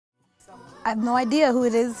I have no idea who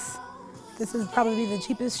it is. This is probably the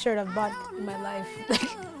cheapest shirt I've bought in my life, like,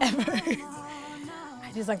 ever.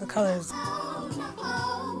 I just like the colors.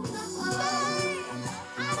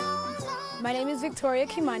 My name is Victoria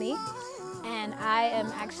Kimani, and I am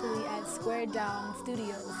actually at Square Down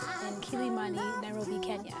Studios in Kimani, Nairobi,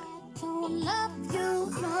 Kenya.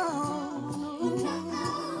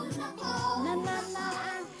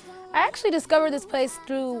 I actually discovered this place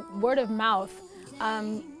through word of mouth.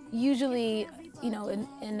 Usually, you know,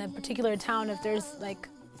 in a particular town, if there's like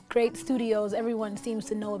great studios, everyone seems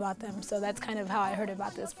to know about them. So that's kind of how I heard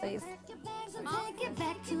about this place.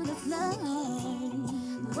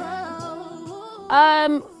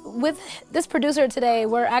 With this producer today,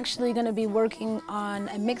 we're actually going to be working on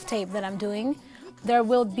a mixtape that I'm doing. There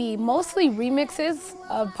will be mostly remixes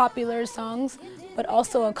of popular songs, but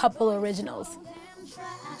also a couple originals.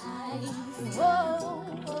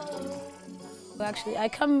 Actually, I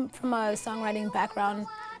come from a songwriting background.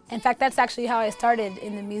 In fact, that's actually how I started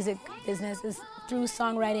in the music business, is through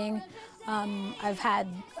songwriting. I've had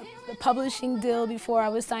a publishing deal before. I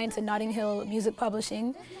was signed to Notting Hill Music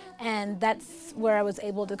Publishing, and that's where I was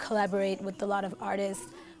able to collaborate with a lot of artists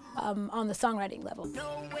on the songwriting level.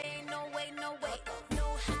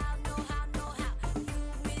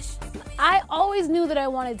 I always knew that I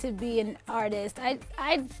wanted to be an artist.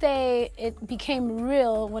 I'd say it became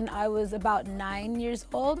real when I was about 9 years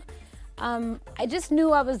old. I just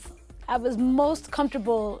knew I was most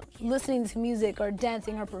comfortable listening to music or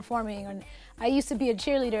dancing or performing. And I used to be a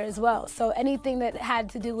cheerleader as well, so anything that had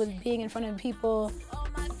to do with being in front of people.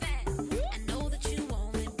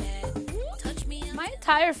 My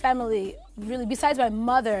entire family, really, besides my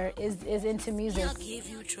mother, is into music.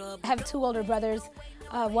 I have 2 older brothers.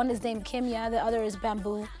 One is named Kimya, the other is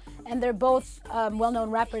Bamboo, and they're both well-known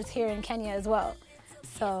rappers here in Kenya as well.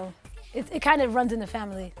 So it kind of runs in the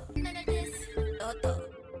family.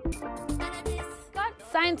 Got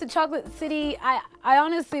signed to Chocolate City. I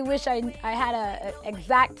honestly wish I had an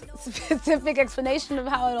exact, specific explanation of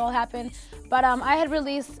how it all happened, but I had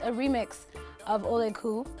released a remix of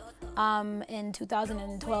Oleku in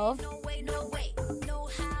 2012.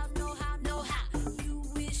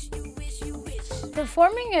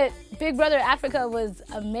 Performing at Big Brother Africa was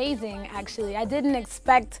amazing, actually. I didn't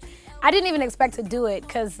even expect to do it,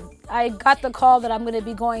 because I got the call that I'm going to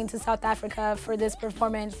be going to South Africa for this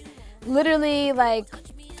performance literally like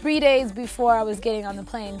 3 days before I was getting on the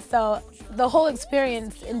plane. So the whole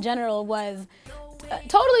experience in general was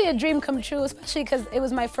totally a dream come true, especially because it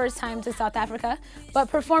was my first time to South Africa. But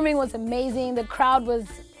performing was amazing. The crowd was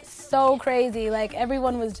so crazy. Like,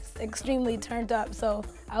 everyone was just extremely turned up. So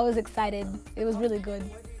I was excited. It was really good.